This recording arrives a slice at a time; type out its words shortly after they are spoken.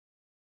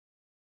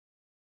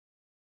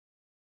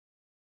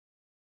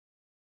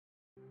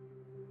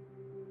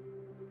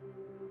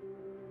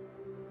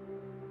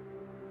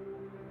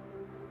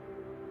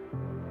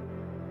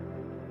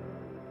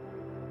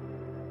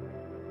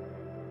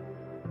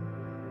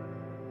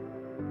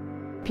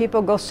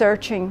People go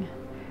searching,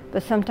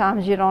 but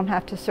sometimes you don't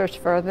have to search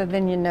further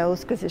than your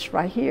nose because it's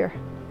right here.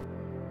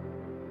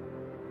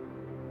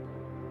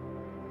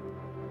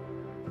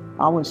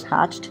 I was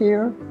hatched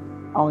here,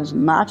 I was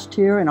matched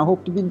here, and I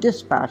hope to be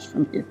dispatched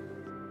from here.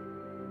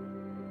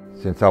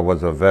 Since I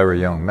was a very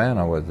young man,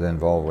 I was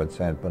involved with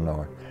St.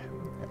 Bernard.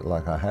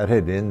 Like I had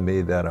it in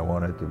me that I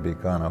wanted to be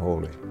kind of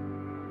holy.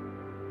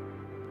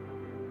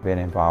 Been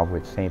involved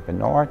with St.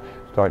 Bernard,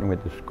 starting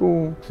with the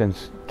school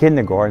since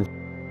kindergarten.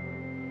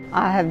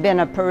 I have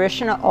been a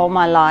parishioner all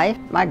my life.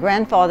 My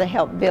grandfather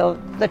helped build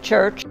the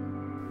church.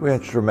 We're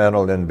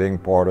instrumental in being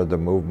part of the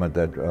movement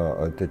that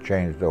to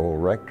change the whole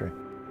rectory.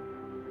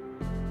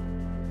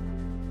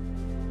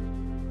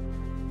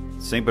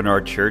 St.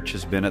 Bernard Church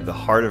has been at the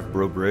heart of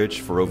Breaux Bridge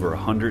for over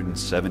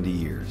 170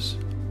 years.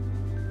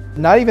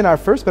 Not even our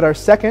first, but our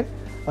second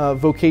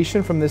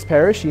vocation from this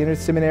parish. He entered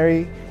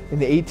seminary in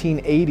the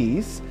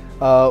 1880s.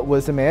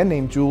 Was a man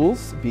named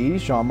Jules B.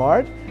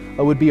 Jeanmard,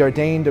 would be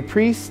ordained a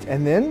priest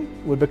and then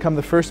would become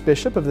the first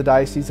bishop of the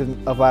Diocese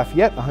of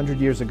Lafayette 100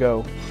 years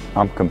ago.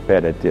 I'm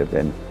competitive,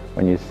 and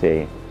when you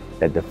say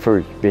that the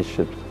first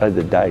bishops of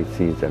the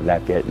Diocese of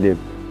Lafayette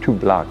lived 2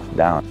 blocks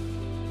down.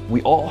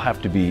 We all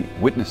have to be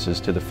witnesses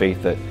to the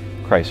faith that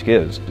Christ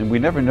gives, and we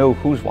never know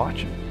who's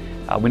watching.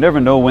 We never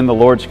know when the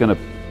Lord's going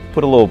to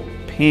put a little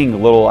ping, a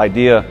little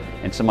idea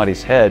in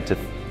somebody's head to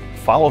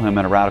follow Him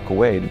in a radical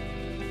way.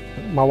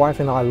 My wife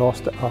and I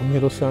lost our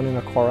middle son in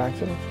a car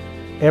accident.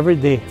 Every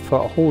day for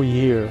a whole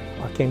year,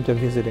 I came to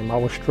visit him. I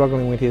was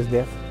struggling with his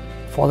death.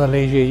 Father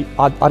Leger,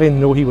 I didn't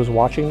know he was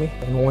watching me,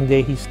 and one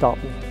day he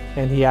stopped me.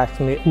 And he asked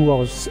me who I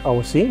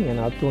was seeing, and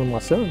I told him my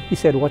son. He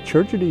said, "What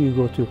church do you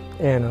go to?"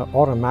 And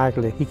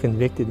automatically he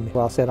convicted me.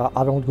 I said,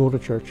 I don't go to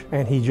church.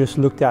 And he just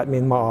looked at me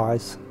in my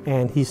eyes,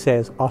 and he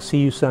says, "I'll see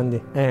you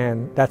Sunday."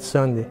 And that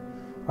Sunday,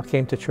 I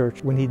came to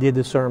church. When he did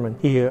the sermon,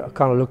 he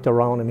kind of looked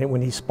around, and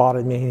when he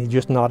spotted me, he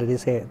just nodded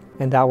his head.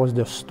 And that was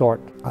the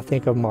start, I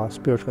think, of my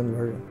spiritual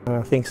conversion. And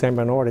I think St.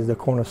 Bernard is the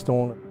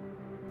cornerstone.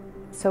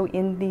 So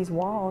in these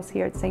walls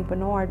here at St.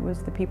 Bernard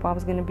was the people I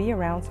was going to be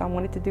around, so I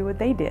wanted to do what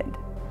they did.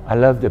 I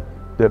love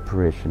the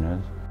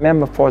parishioners.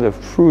 Remember, Father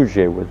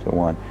Frugier was the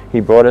one. He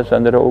brought us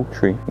under the oak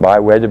tree by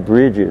where the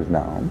bridge is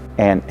now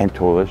and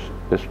told us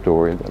the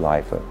story of the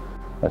life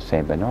of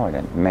St. Bernard.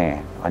 And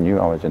man, I knew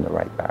I was in the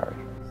right parish.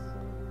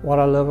 What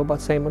I love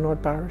about St.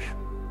 Bernard Parish,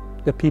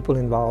 the people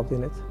involved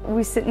in it.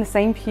 We sit in the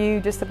same pew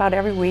just about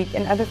every week,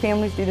 and other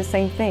families do the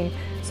same thing.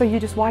 So you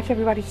just watch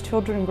everybody's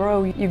children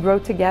grow. You grow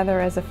together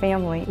as a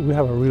family. We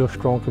have a real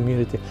strong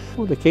community.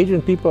 Well, the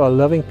Cajun people are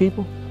loving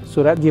people,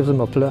 so that gives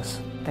them a plus.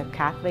 The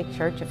Catholic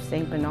Church of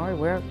St. Bernard,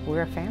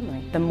 we're a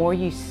family. The more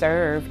you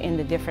serve in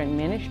the different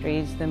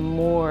ministries, the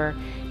more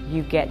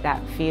you get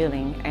that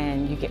feeling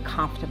and you get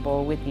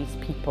comfortable with these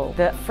people.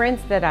 The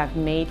friends that I've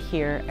made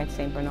here at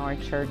St.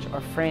 Bernard Church are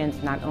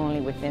friends not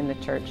only within the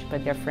church,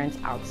 but they're friends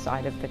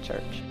outside of the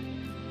church.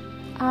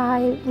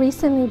 I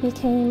recently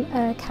became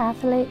a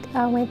Catholic.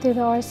 I went through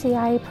the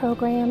RCIA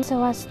program,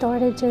 so I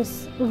started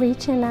just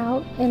reaching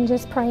out and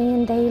just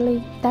praying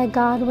daily that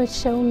God would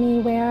show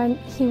me where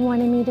He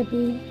wanted me to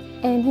be.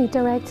 And He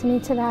directed me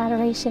to the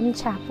Adoration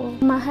Chapel.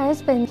 My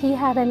husband, he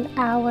had an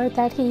hour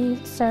that he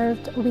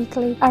served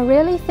weekly. I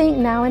really think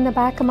now in the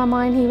back of my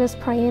mind he was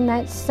praying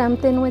that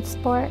something would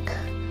spark.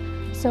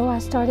 So I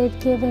started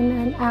giving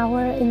an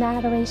hour in the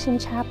Adoration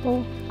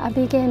Chapel. I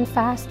began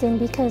fasting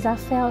because I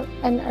felt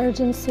an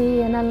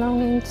urgency and a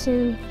longing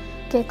to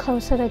get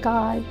closer to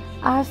God.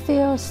 I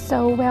feel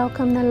so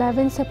welcome. The love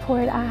and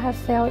support I have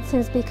felt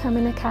since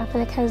becoming a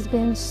Catholic has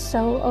been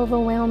so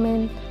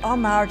overwhelming. Our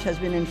marriage has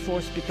been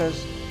enforced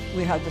because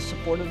we have the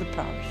support of the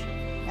parish.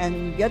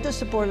 And you get the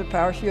support of the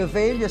parish, you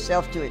avail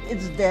yourself to it.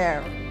 It's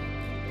there.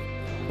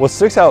 What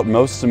sticks out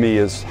most to me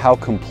is how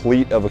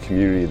complete of a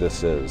community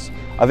this is.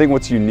 I think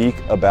what's unique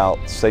about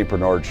St.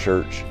 Bernard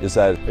Church is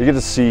that you get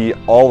to see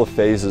all the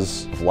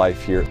phases of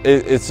life here.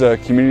 It's a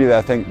community that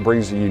I think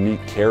brings a unique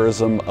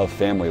charism of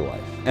family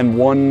life, and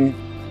one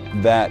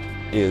that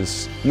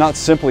is not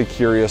simply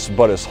curious,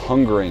 but is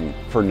hungering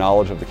for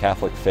knowledge of the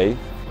Catholic faith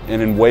and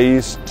in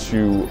ways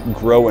to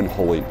grow in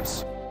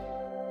holiness.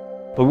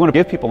 But we want to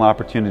give people an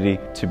opportunity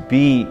to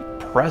be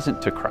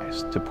present to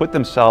Christ, to put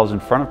themselves in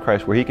front of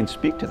Christ where He can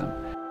speak to them.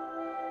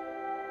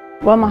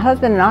 Well, my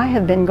husband and I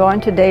have been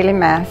going to daily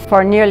Mass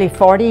for nearly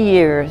 40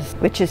 years,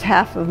 which is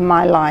half of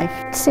my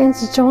life.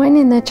 Since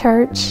joining the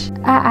church,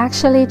 I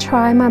actually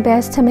try my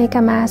best to make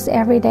a Mass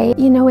every day.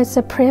 You know, it's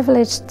a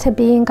privilege to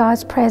be in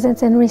God's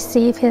presence and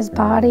receive His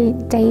body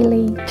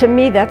daily. To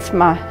me, that's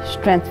my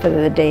strength for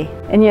the day.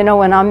 And you know,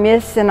 when I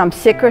miss and I'm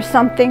sick or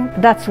something,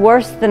 that's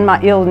worse than my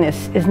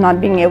illness, is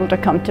not being able to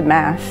come to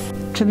Mass.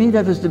 To me,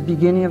 that was the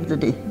beginning of the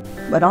day.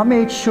 But I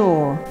made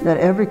sure that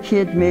every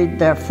kid made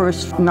their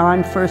first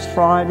 9 First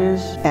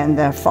Fridays and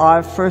their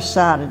 5 First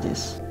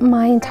Saturdays.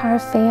 My entire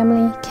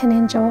family can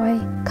enjoy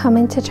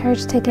coming to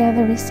church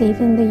together,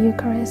 receiving the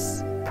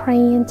Eucharist,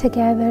 praying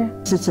together.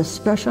 It's a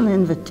special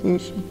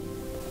invitation.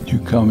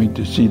 You're coming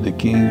to see the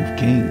King of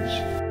Kings.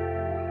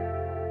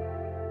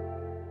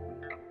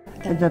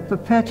 The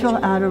Perpetual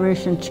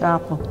Adoration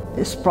Chapel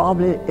is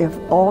probably, if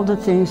all the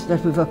things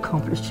that we've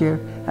accomplished here,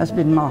 has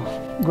been my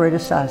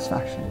greatest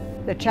satisfaction.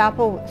 The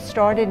chapel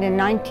started in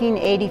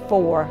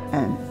 1984.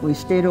 And we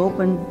stayed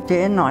open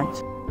day and night.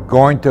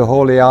 Going to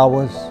holy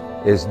hours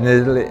is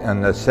nearly a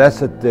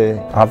necessity.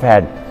 I've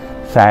had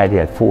Saturday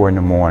at 4 in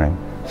the morning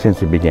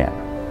since it began.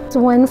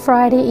 One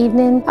Friday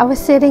evening, I was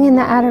sitting in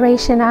the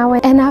adoration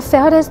hour and I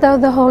felt as though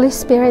the Holy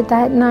Spirit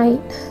that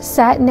night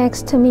sat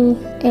next to me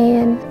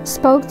and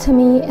spoke to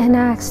me and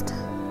asked,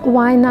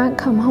 why not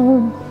come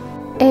home?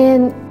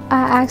 And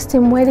I asked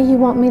him, what do you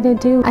want me to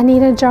do? I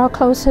need to draw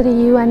closer to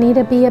you. I need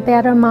to be a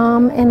better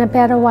mom and a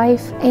better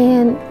wife.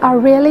 And I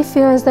really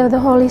feel as though the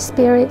Holy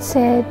Spirit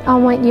said, I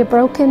want your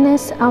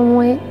brokenness, I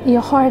want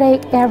your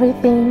heartache,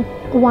 everything.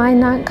 Why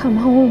not come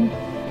home?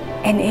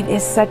 And it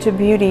is such a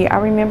beauty. I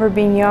remember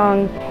being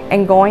young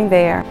and going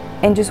there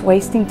and just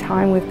wasting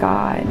time with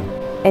God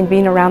and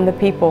being around the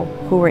people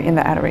who were in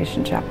the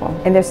Adoration Chapel.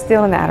 And they're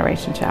still in the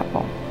Adoration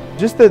Chapel.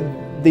 Just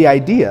the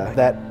idea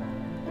that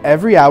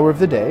every hour of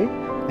the day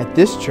at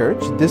this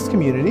church, this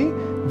community,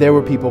 there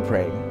were people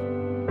praying.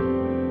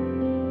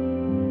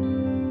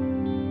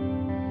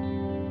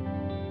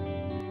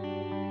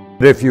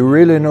 If you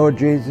really know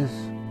Jesus,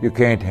 you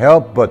can't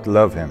help but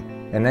love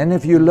him. And then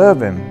if you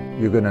love him,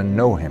 you're going to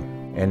know him.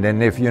 And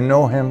then if you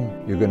know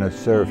him, you're going to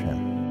serve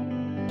him.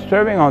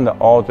 Serving on the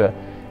altar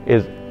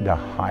is the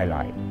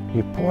highlight.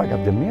 He's part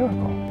of the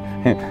miracle.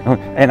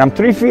 And I'm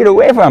 3 feet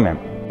away from him.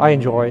 I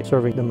enjoy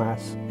serving the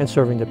Mass and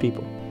serving the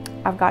people.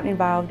 I've gotten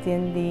involved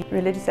in the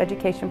religious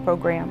education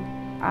program.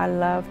 I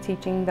love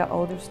teaching the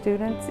older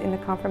students in the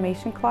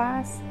confirmation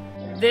class.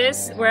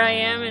 This, where I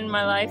am in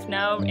my life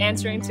now,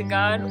 answering to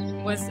God,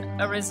 was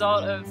a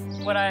result of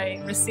what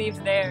I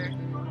received there.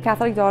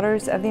 Catholic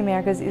Daughters of the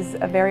Americas is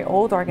a very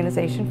old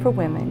organization for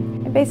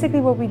women. And basically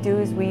what we do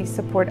is we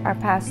support our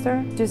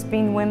pastor, just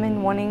being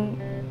women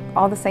wanting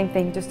all the same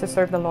thing, just to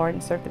serve the Lord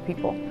and serve the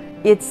people.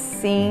 It's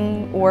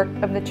seeing work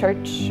of the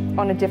church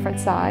on a different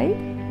side.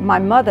 My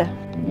mother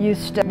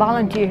used to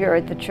volunteer here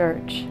at the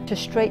church to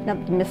straighten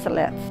up the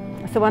missalettes.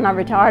 So when I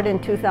retired in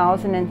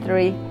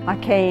 2003, I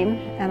came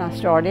and I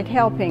started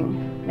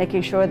helping,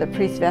 making sure the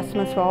priest's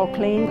vestments were all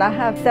clean. I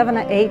have 7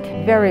 or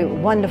 8 very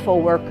wonderful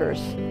workers,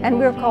 and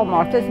we're called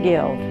Martha's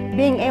Guild.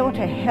 Being able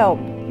to help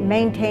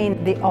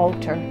maintain the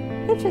altar,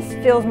 it just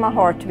fills my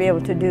heart to be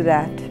able to do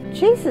that.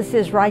 Jesus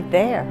is right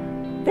there.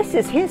 This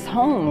is his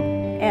home,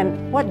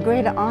 and what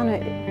greater honor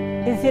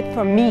is it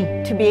for me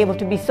to be able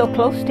to be so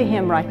close to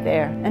him right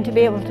there, and to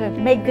be able to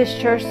make this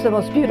church the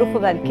most beautiful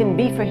that it can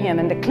be for him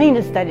and the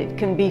cleanest that it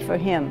can be for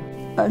him.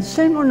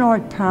 St.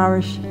 Bernard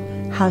Parish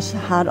has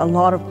had a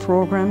lot of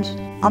programs.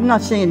 I'm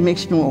not saying it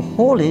makes you more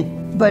holy,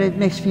 but it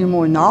makes you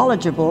more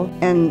knowledgeable,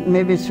 and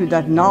maybe through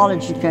that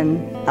knowledge you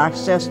can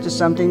access to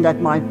something that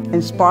might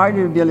inspire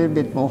you to be a little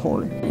bit more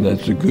holy.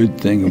 That's a good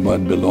thing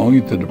about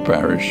belonging to the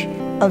parish.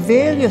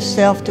 Avail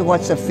yourself to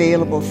what's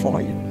available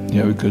for you.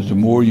 Yeah, because the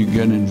more you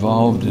get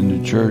involved in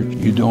the church,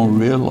 you don't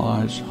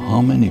realize how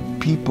many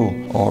people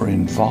are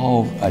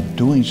involved at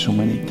doing so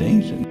many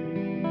things.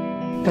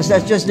 Because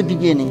that's just the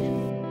beginning.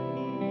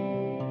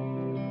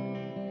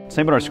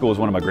 St. Bernard School is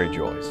one of my great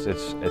joys.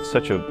 It's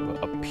such a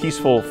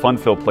peaceful,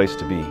 fun-filled place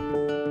to be.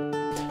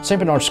 St.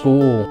 Bernard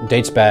School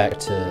dates back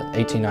to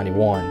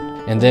 1891,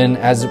 and then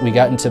as we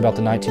got into about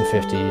the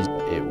 1950s,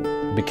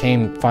 it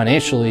became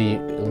financially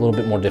a little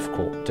bit more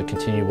difficult to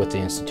continue with the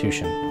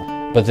institution.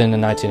 But then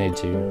in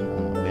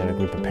 1982, we had a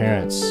group of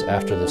parents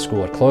after the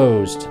school had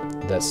closed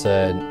that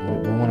said,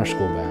 we want our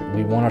school back.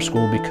 We want our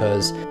school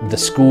because the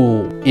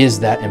school is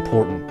that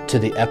important to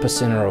the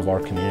epicenter of our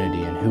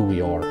community and who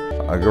we are.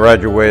 I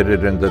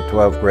graduated in the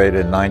 12th grade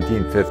in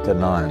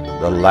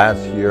 1959, the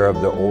last year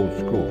of the old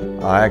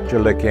school. I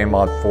actually came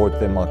out 4th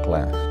in my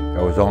class.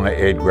 There was only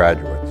 8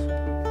 graduates.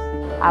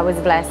 I was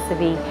blessed to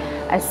be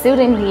a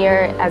student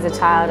here as a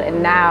child,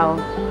 and now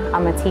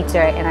I'm a teacher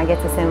and I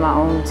get to send my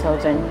own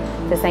children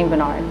to St.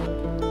 Bernard.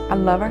 I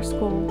love our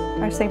school,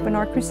 our St.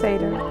 Bernard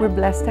Crusader. We're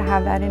blessed to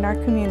have that in our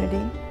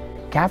community.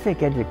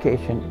 Catholic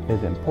education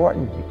is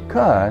important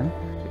because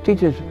it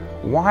teaches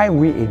why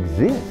we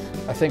exist.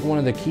 I think one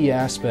of the key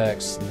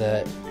aspects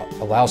that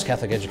allows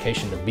Catholic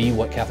education to be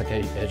what Catholic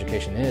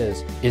education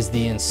is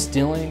the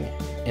instilling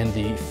and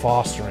the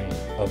fostering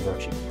of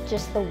virtue.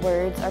 Just the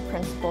words our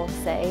principals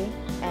say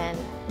and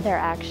their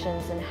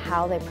actions and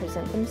how they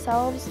present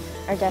themselves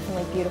are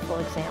definitely beautiful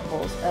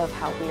examples of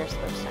how we are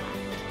supposed to act.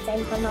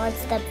 St.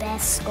 Bernard's the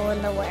best school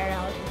in the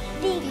world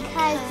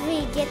because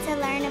we get to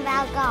learn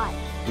about God.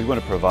 We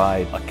want to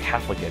provide a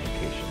Catholic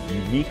education,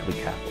 uniquely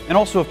Catholic, and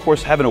also, of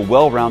course, having a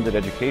well-rounded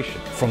education.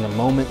 From the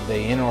moment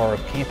they enter our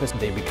campus,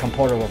 they become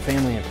part of our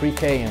family in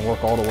pre-K and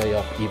work all the way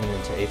up even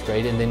into 8th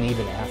grade, and then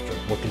even after.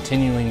 We're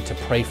continuing to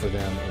pray for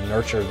them and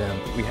nurture them.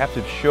 We have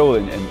to show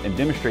and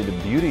demonstrate the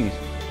beauties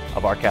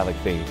of our Catholic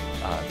faith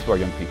to our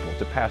young people,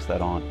 to pass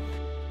that on.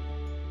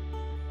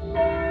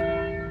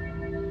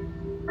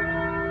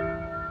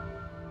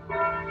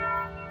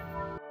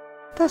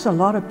 There's a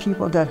lot of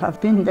people that have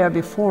been there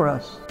before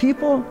us.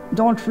 People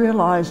don't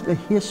realize the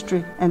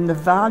history and the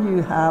value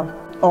you have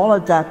all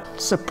of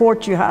that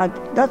support you had,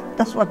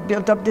 that's what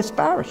built up this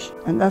parish.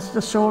 And that's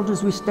the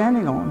shoulders we're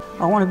standing on.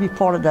 I want to be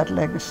part of that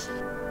legacy.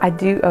 I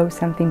do owe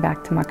something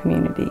back to my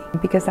community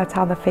because that's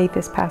how the faith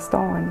is passed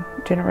on,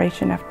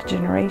 generation after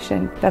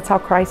generation. That's how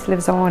Christ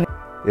lives on.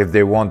 If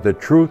they want the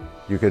truth,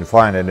 you can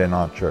find it in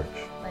our church.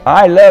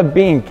 I love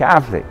being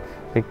Catholic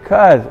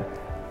because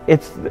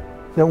it's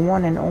the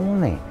one and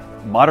only.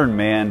 Modern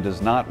man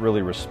does not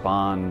really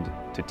respond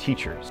to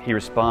teachers. He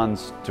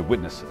responds to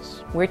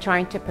witnesses. We're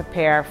trying to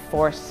prepare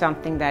for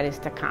something that is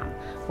to come,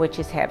 which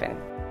is heaven.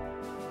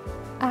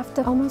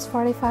 After almost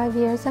 45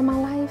 years of my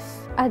life,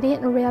 I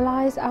didn't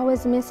realize I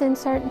was missing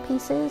certain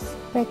pieces,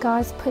 but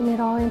God's putting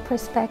it all in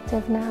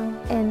perspective now.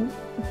 And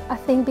I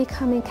think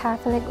becoming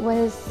Catholic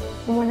was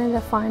one of the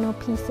final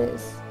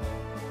pieces.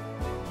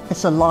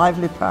 It's a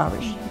lively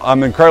parish.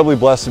 I'm incredibly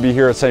blessed to be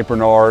here at St.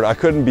 Bernard. I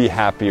couldn't be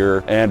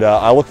happier, and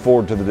I look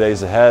forward to the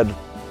days ahead.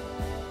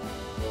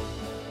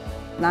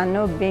 And I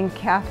know being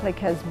Catholic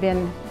has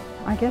been,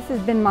 I guess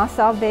it's been my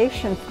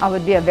salvation. I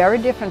would be a very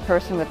different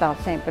person without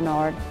St.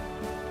 Bernard.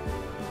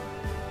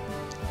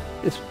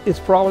 It's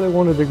probably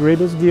one of the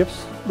greatest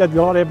gifts that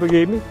God ever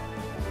gave me.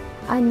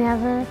 I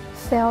never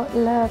felt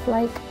love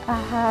like I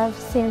have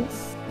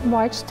since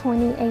March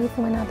 28th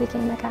when I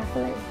became a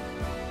Catholic.